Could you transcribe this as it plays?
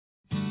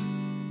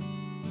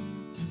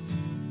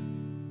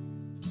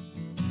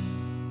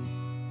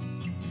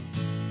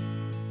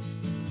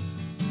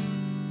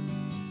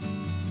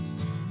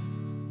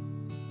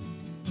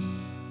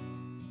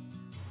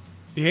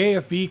The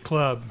AFV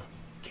Club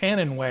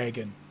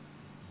Kanonenwagen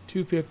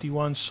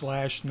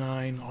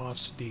 251/9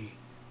 Ausf D.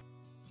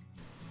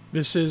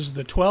 This is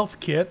the 12th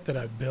kit that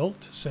I've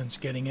built since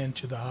getting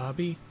into the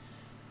hobby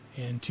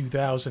in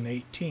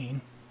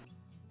 2018.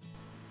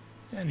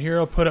 And here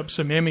I'll put up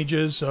some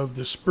images of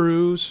the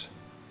sprues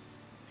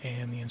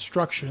and the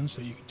instructions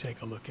that you can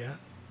take a look at.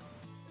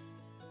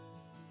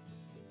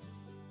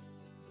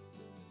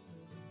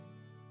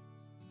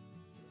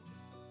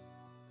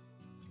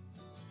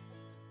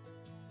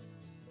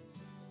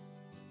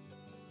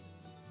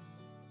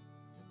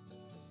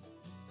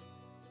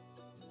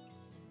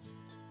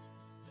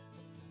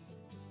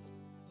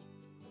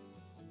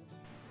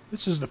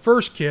 This is the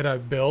first kit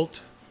I've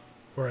built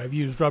where I've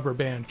used rubber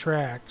band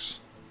tracks,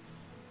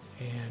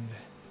 and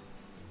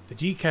the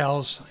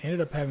decals, I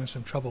ended up having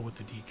some trouble with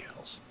the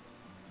decals.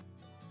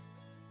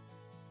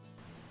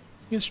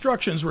 The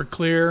instructions were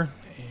clear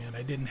and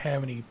I didn't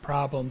have any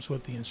problems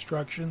with the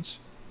instructions.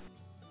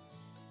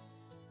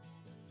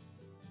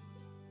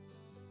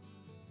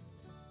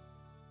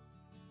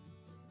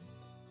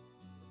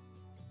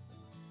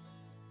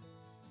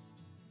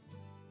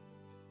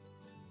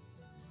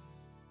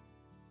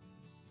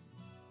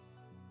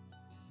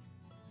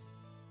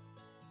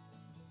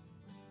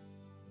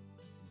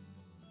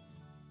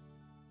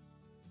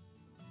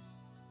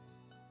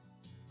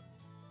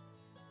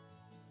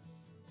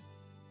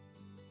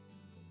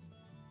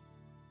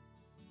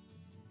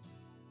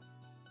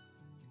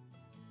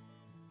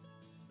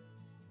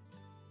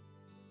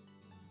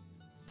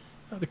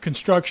 The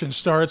construction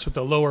starts with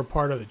the lower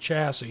part of the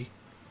chassis,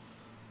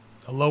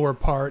 the lower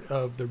part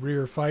of the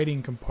rear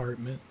fighting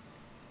compartment,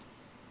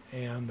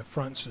 and the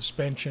front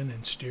suspension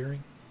and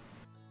steering.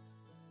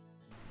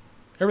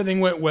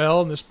 Everything went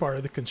well in this part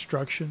of the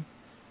construction,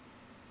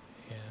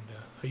 and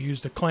I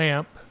used a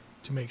clamp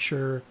to make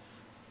sure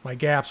my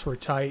gaps were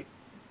tight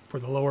for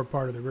the lower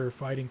part of the rear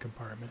fighting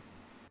compartment.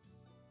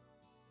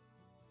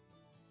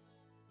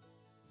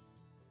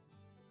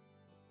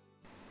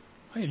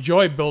 I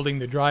enjoyed building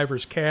the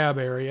driver's cab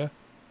area.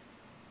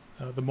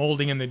 The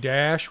molding in the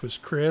dash was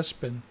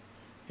crisp, and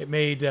it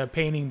made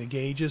painting the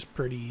gauges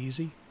pretty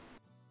easy.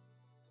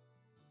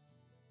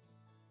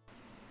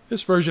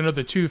 This version of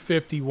the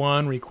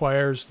 251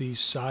 requires these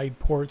side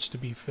ports to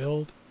be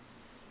filled.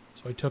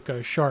 So I took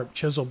a sharp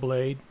chisel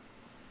blade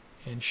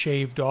and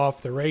shaved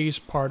off the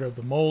raised part of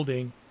the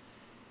molding,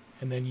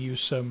 and then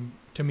used some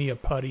Tamiya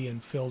putty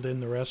and filled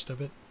in the rest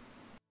of it.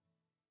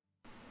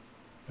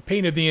 I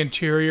painted the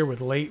interior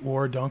with late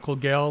war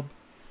Dunkelgelb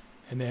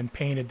and then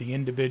painted the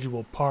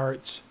individual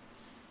parts,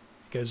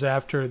 because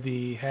after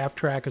the half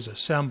track is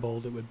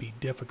assembled it would be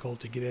difficult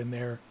to get in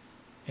there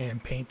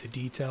and paint the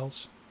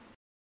details.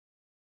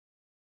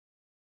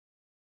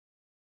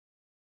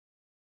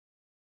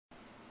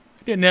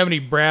 I didn't have any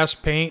brass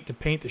paint to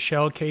paint the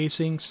shell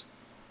casings,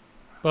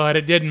 but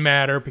it didn't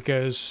matter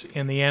because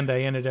in the end I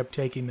ended up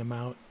taking them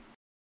out.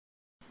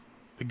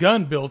 The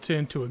gun built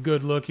into a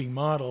good looking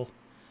model.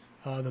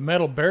 The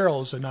metal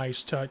barrel is a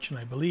nice touch, and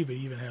I believe it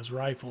even has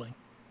rifling.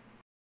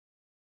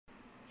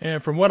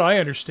 And from what I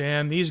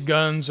understand, these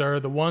guns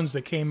are the ones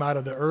that came out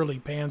of the early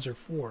Panzer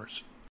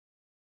IVs.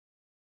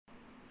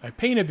 I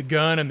painted the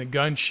gun and the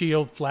gun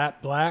shield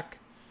flat black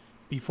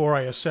before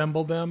I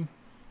assembled them,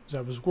 because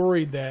I was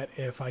worried that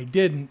if I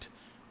didn't,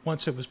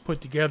 once it was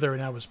put together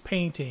and I was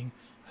painting,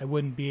 I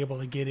wouldn't be able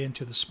to get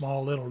into the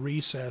small little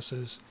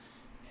recesses,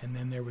 and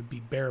then there would be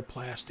bare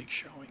plastic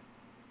showing.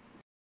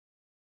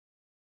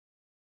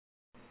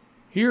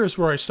 Here's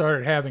where I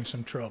started having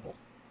some trouble.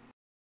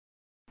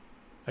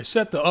 I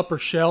set the upper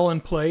shell in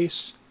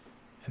place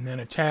and then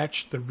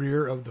attached the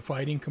rear of the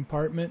fighting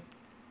compartment.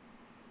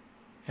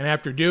 And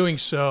after doing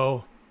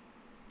so,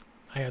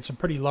 I had some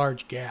pretty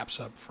large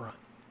gaps up front.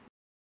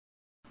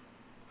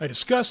 I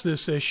discussed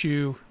this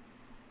issue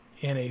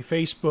in a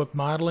Facebook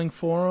modeling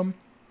forum,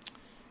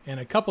 and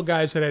a couple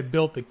guys that had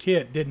built the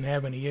kit didn't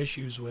have any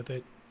issues with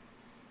it.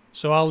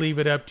 So I'll leave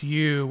it up to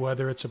you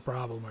whether it's a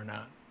problem or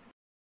not.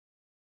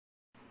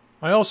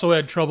 I also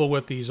had trouble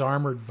with these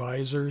armored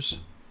visors.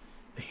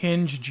 The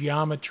hinge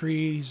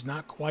geometry is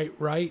not quite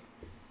right.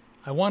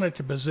 I wanted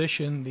to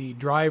position the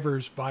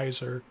driver's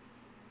visor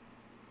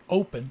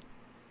open,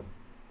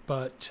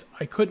 but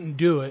I couldn't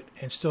do it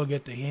and still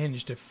get the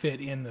hinge to fit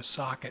in the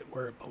socket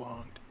where it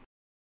belonged.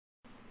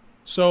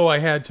 So I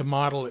had to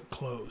model it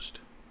closed.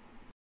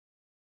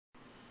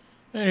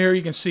 And here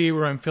you can see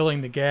where I'm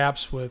filling the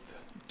gaps with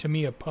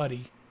Tamiya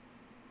putty.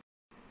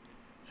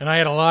 And I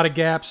had a lot of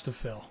gaps to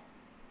fill.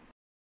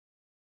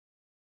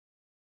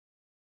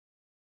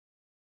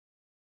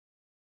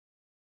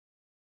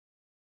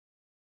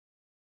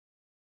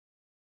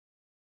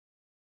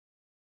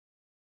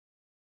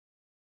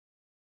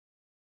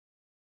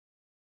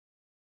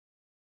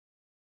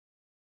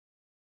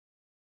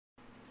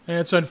 And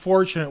it's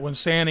unfortunate when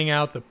sanding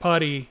out the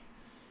putty,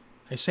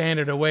 I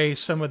sanded away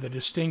some of the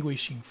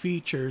distinguishing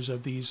features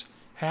of these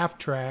half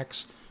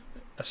tracks,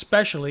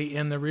 especially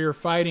in the rear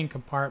fighting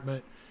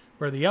compartment,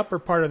 where the upper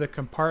part of the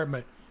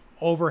compartment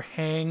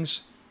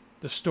overhangs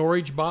the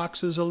storage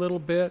boxes a little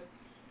bit,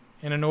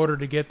 And in order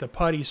to get the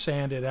putty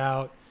sanded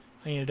out,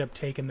 I ended up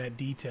taking that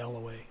detail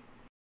away.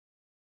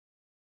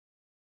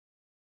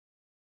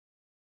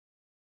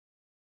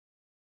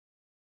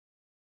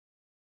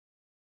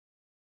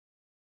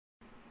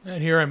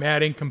 And here I'm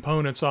adding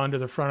components onto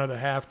the front of the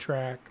half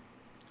track,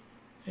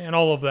 and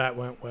all of that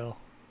went well.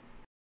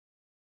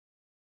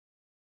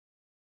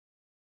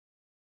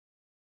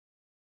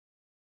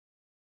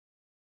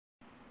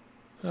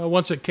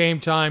 Once it came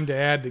time to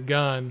add the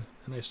gun,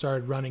 and I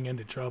started running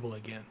into trouble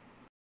again.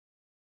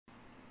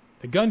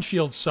 The gun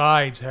shield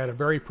sides had a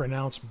very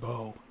pronounced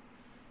bow,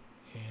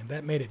 and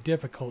that made it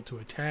difficult to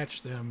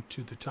attach them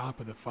to the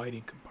top of the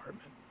fighting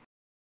compartment.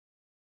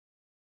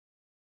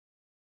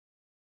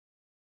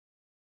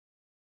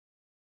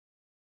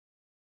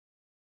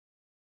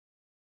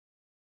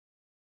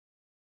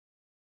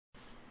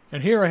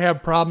 And here I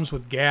have problems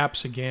with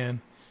gaps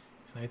again,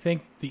 and I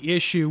think the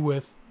issue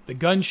with the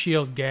gun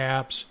shield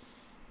gaps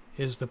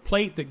is the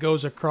plate that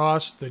goes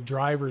across the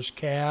driver's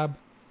cab.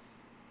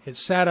 It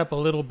sat up a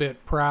little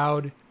bit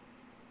proud,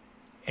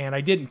 and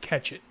I didn't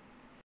catch it.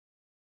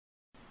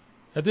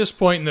 At this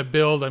point in the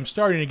build, I'm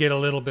starting to get a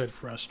little bit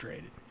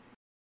frustrated.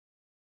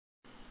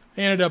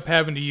 I ended up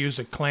having to use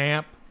a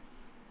clamp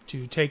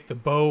to take the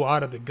bow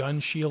out of the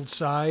gun shield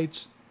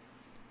sides,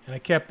 and I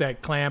kept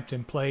that clamped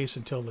in place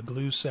until the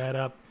glue sat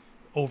up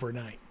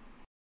overnight.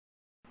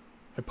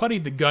 I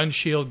puttied the gun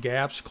shield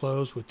gaps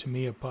closed with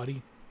Tamiya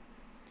putty,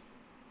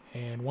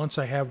 and once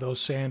I have those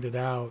sanded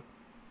out,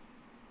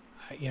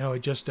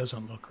 it just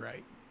doesn't look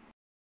right.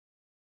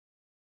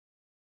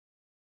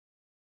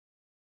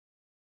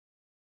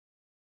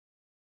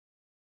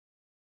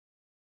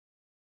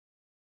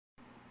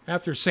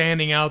 After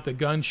sanding out the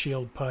gun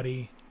shield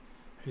putty,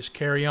 I just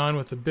carry on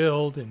with the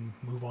build and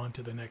move on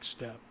to the next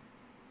step.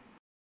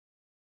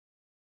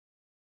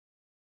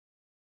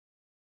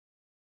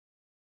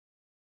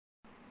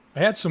 I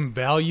had some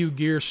value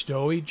gear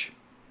stowage,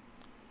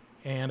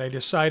 and I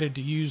decided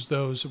to use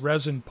those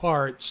resin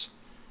parts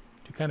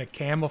to kind of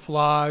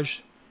camouflage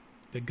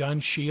the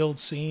gun shield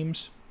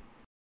seams.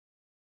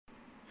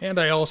 And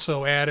I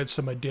also added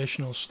some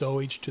additional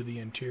stowage to the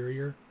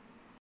interior.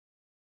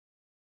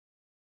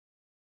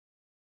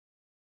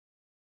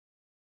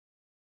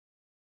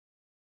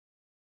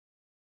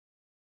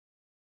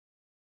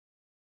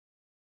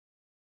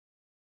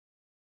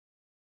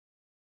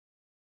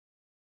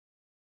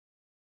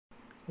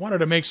 Wanted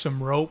to make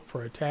some rope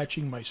for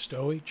attaching my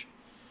stowage,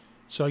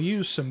 so I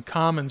used some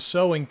common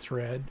sewing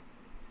thread,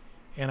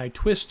 and I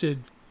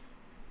twisted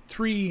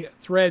 3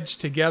 threads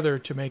together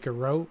to make a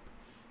rope,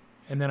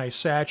 and then I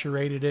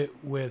saturated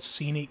it with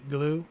scenic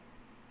glue.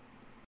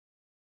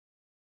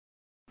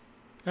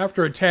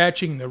 After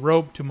attaching the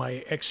rope to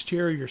my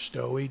exterior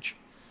stowage,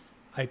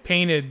 I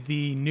painted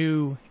the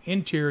new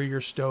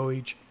interior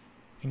stowage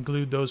and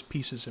glued those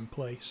pieces in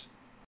place.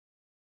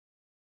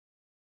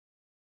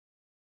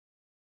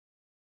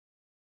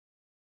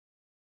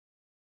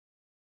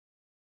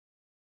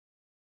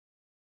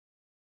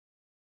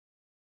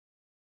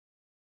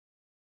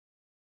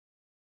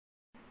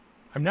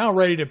 I'm now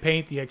ready to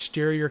paint the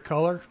exterior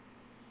color,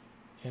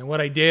 and what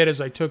I did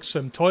is I took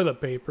some toilet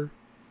paper,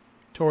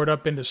 tore it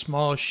up into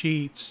small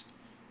sheets,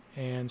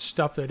 and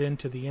stuffed it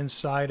into the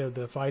inside of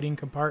the fighting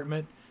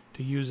compartment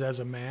to use as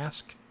a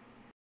mask.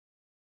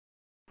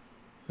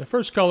 The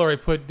first color I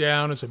put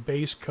down is a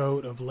base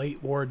coat of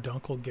late war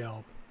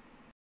Dunkelgelb.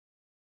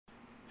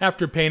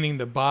 After painting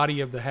the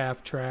body of the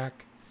half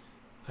track,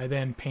 I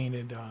then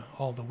painted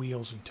all the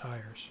wheels and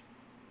tires.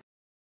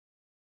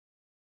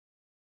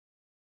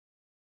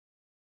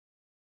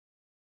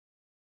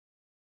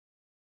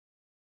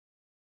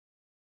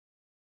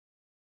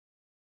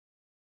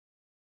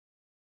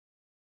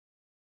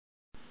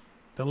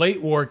 The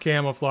late war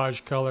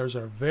camouflage colors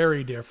are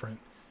very different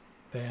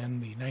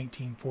than the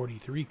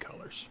 1943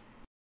 colors.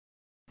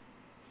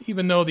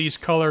 Even though these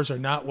colors are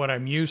not what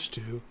I'm used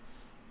to,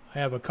 I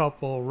have a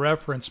couple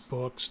reference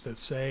books that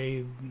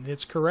say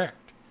it's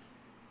correct.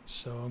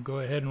 So I'll go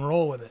ahead and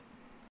roll with it.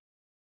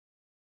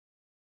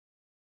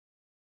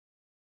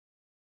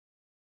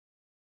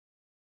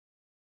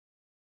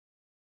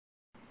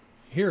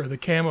 Here are the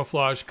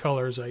camouflage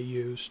colors I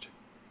used.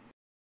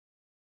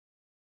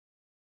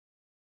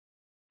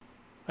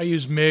 I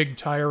use MIG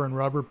tire and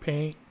rubber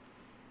paint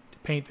to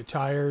paint the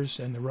tires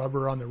and the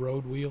rubber on the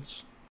road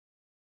wheels.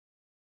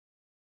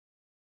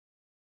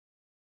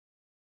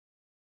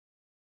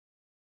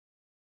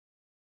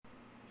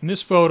 In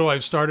this photo,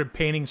 I've started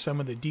painting some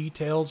of the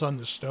details on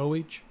the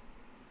stowage.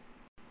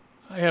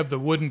 I have the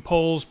wooden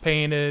poles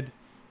painted,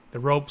 the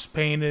ropes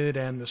painted,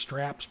 and the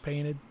straps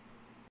painted.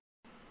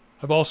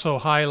 I've also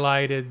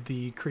highlighted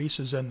the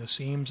creases and the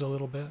seams a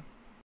little bit.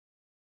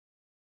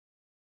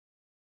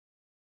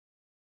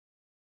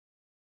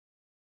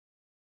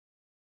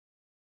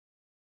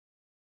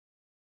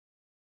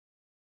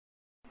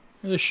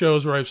 This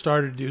shows where I've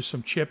started to do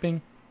some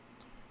chipping,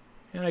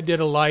 and I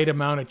did a light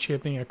amount of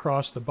chipping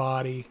across the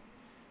body,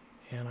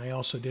 and I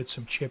also did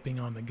some chipping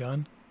on the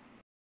gun.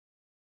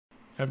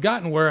 I've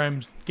gotten where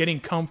I'm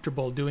getting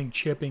comfortable doing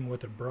chipping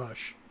with a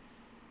brush,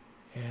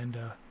 And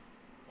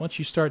once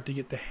you start to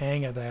get the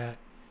hang of that,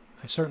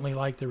 I certainly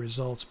like the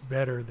results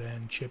better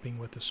than chipping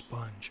with a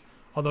sponge.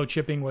 Although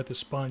chipping with a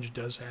sponge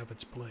does have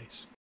its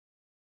place.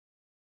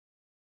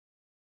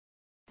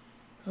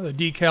 Well, the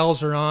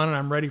decals are on and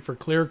I'm ready for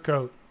clear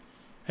coat.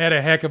 I had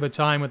a heck of a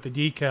time with the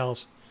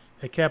decals.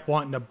 They kept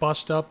wanting to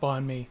bust up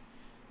on me.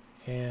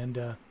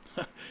 And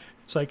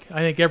it's like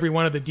I think every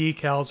one of the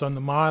decals on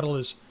the model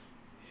is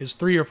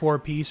 3 or 4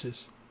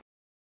 pieces.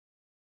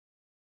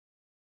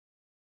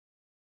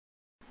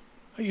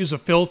 I use a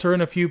filter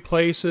in a few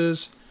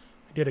places.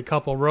 I did a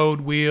couple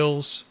road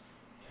wheels.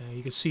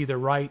 You can see the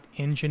right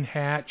engine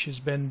hatch has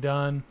been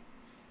done.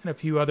 And a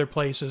few other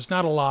places.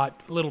 Not a lot,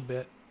 a little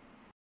bit.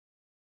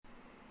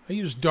 I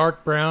use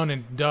dark brown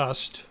and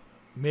dust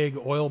MIG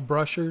oil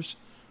brushers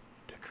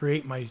to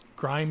create my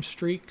grime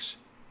streaks.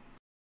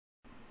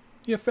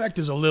 The effect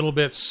is a little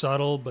bit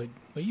subtle, but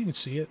you can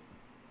see it.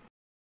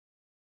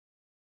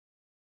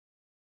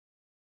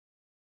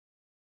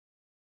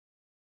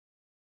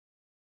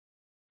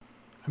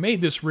 I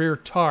made this rear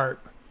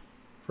tarp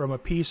from a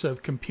piece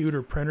of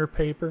computer printer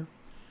paper.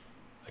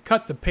 I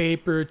cut the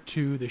paper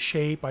to the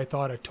shape I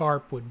thought a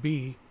tarp would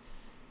be,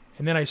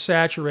 and then I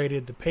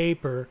saturated the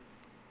paper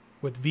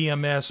with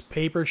VMS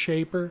paper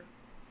shaper,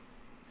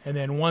 and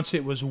then once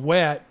it was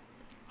wet,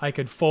 I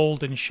could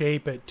fold and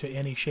shape it to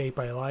any shape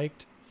I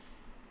liked.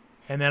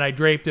 And then I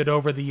draped it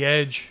over the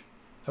edge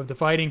of the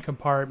fighting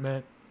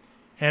compartment,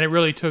 and it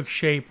really took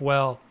shape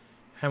well.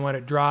 And when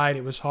it dried,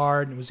 it was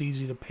hard and it was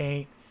easy to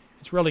paint.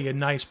 It's really a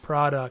nice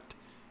product,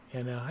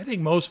 and I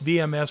think most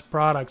VMS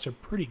products are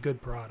pretty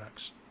good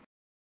products.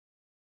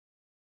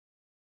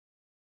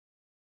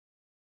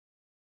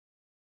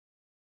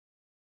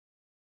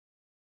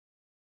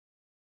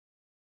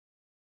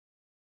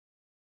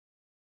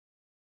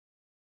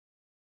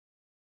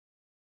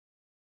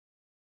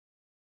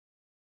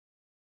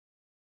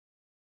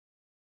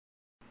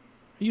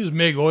 I use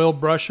MIG oil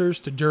brushers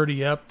to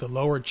dirty up the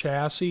lower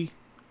chassis.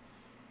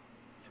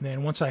 And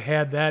then once I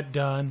had that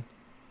done,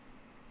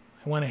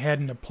 I went ahead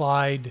and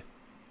applied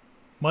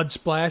mud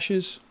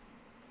splashes.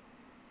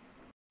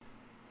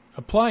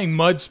 Applying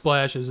mud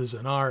splashes is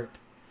an art.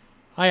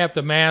 I have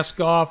to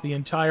mask off the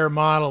entire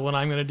model when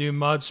I'm going to do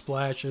mud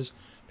splashes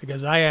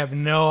because I have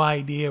no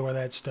idea where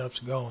that stuff's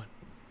going.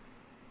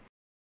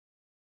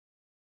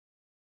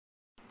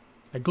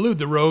 I glued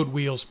the road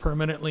wheels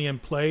permanently in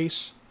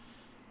place.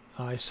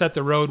 I set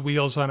the road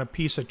wheels on a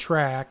piece of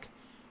track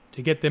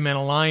to get them in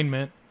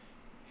alignment,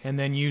 and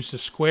then used a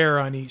square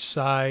on each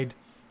side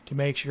to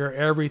make sure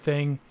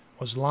everything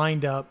was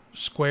lined up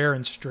square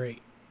and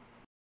straight.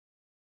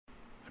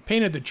 I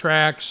painted the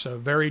tracks a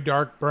very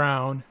dark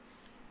brown,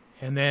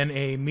 and then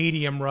a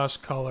medium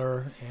rust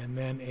color, and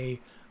then a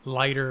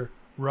lighter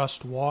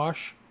rust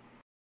wash.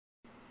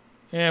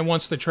 And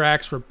once the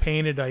tracks were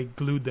painted, I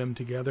glued them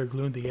together,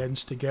 glued the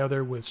ends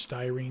together with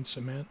styrene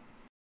cement.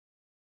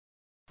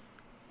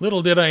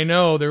 Little did I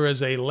know there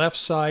is a left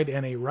side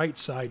and a right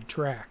side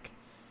track.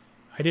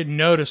 I didn't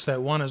notice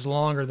that one is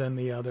longer than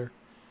the other.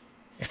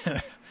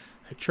 I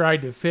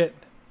tried to fit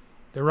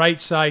the right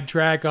side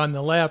track on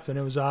the left, and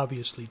it was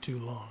obviously too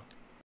long.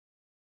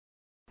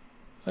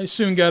 I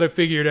soon got it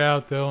figured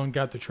out, though, and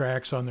got the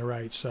tracks on the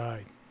right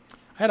side.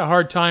 I had a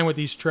hard time with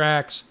these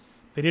tracks.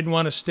 They didn't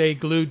want to stay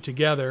glued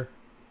together,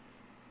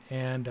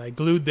 and I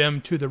glued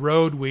them to the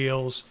road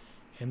wheels,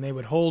 and they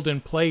would hold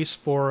in place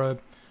for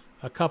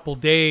a couple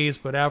days,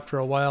 but after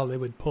a while they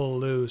would pull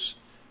loose.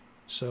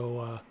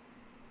 So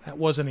that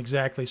wasn't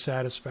exactly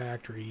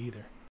satisfactory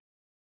either.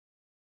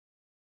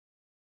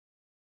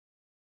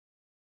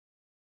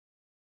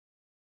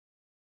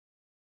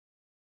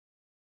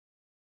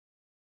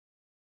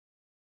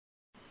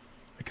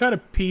 I cut a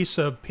piece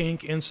of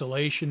pink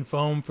insulation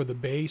foam for the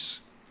base,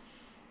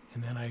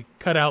 and then I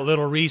cut out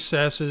little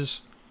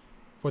recesses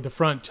for the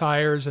front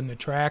tires and the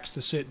tracks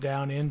to sit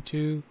down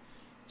into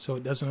so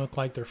it doesn't look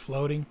like they're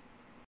floating.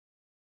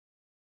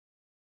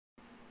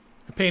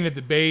 I painted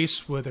the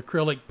base with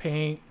acrylic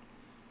paint,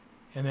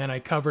 and then I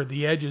covered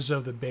the edges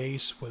of the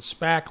base with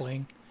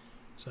spackling,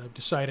 so I've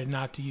decided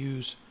not to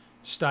use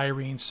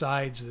styrene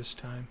sides this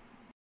time.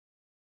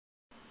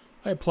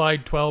 I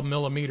applied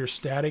 12mm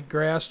static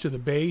grass to the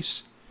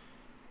base,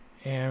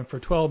 and for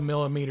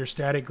 12mm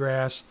static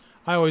grass,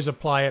 I always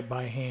apply it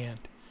by hand.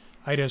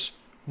 I just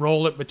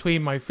roll it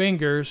between my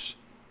fingers,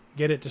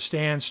 get it to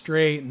stand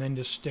straight, and then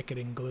just stick it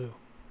in glue.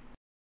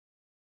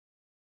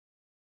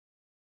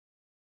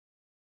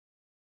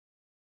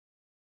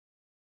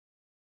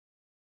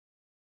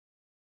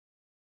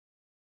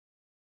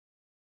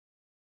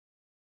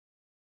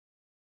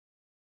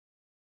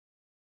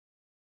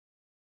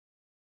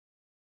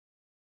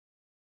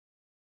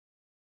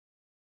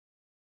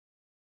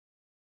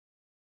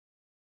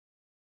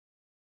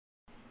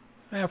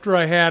 After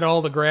I had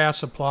all the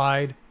grass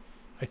applied,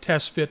 I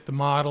test fit the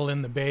model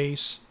in the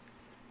base,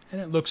 and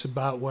it looks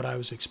about what I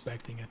was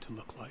expecting it to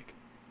look like.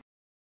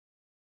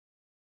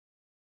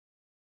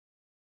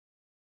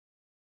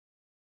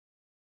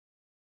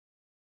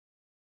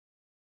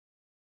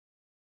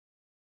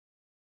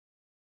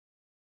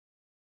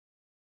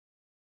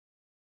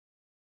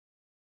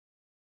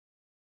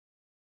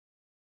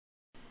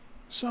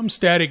 Some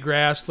static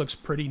grass looks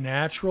pretty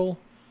natural,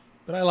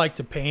 but I like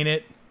to paint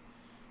it.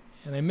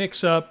 And I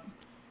mix up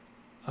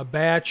a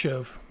batch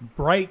of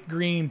bright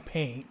green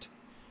paint.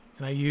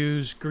 And I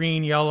use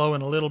green, yellow,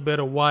 and a little bit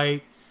of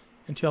white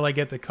until I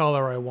get the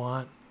color I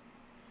want.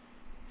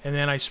 And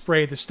then I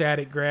spray the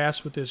static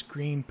grass with this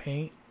green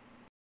paint.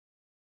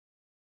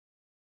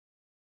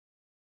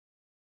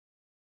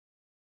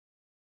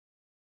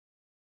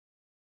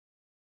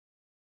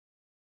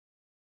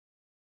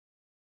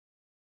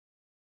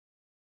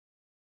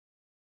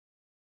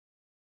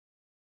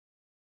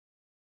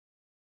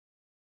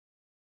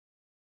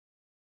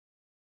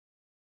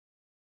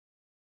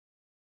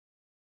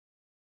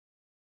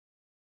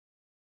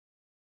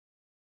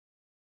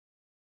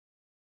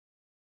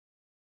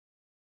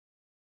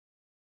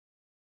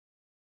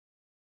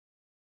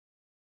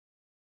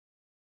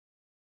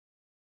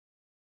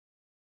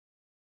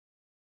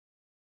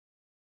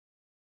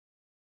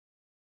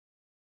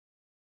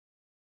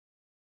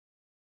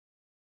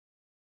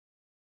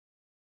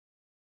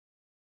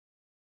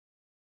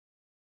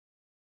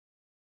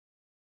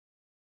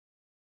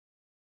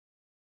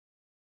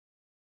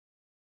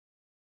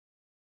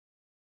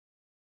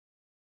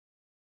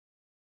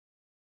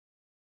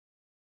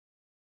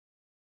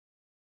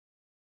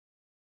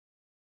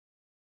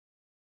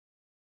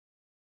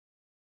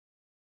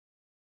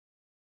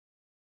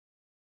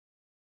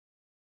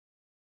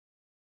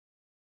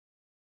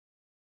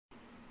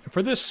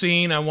 For this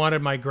scene, I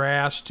wanted my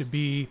grass to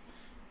be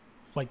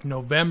like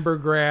November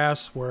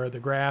grass, where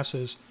the grass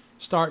is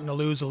starting to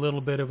lose a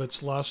little bit of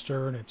its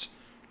luster and it's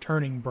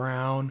turning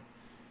brown.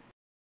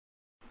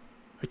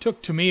 I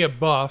took Tamiya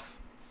Buff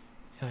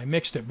and I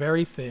mixed it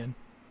very thin,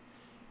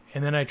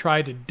 and then I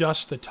tried to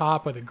dust the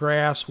top of the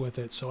grass with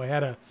it, so I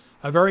had a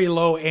very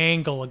low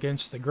angle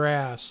against the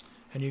grass,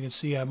 and you can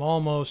see I'm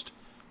almost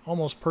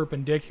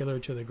perpendicular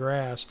to the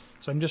grass,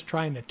 so I'm just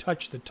trying to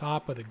touch the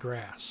top of the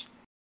grass.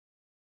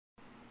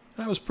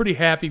 I was pretty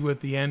happy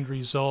with the end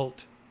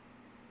result.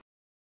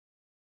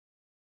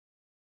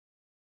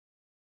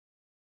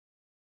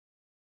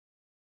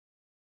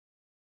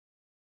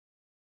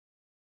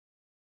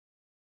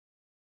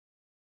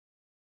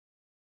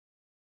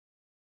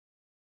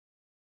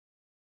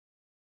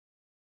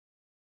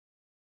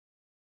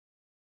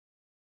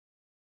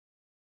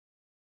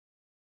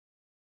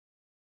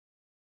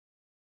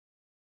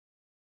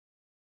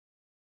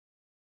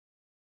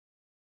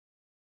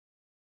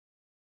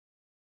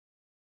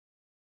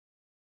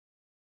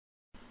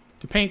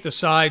 To paint the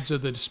sides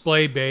of the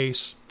display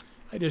base,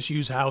 I just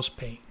use house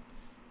paint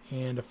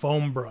and a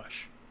foam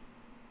brush.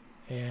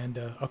 And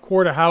a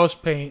quart of house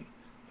paint,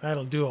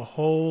 that'll do a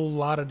whole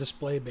lot of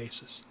display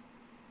bases.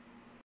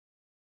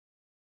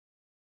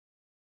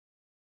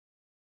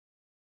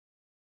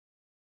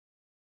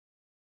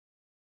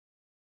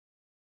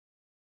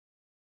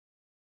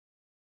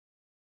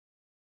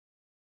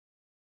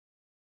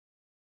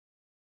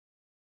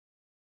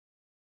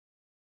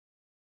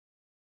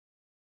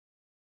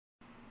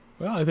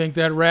 Well, I think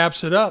that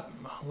wraps it up.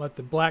 I'll let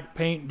the black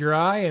paint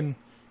dry and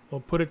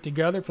we'll put it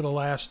together for the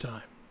last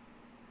time.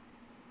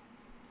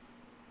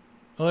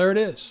 Well, there it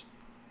is.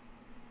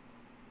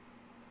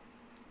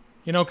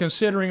 You know,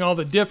 considering all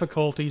the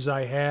difficulties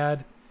I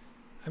had,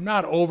 I'm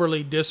not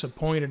overly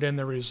disappointed in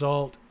the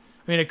result.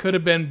 I mean, it could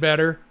have been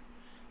better.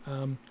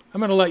 I'm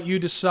going to let you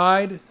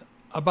decide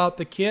about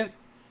the kit.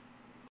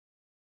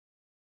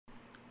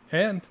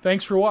 And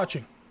thanks for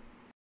watching.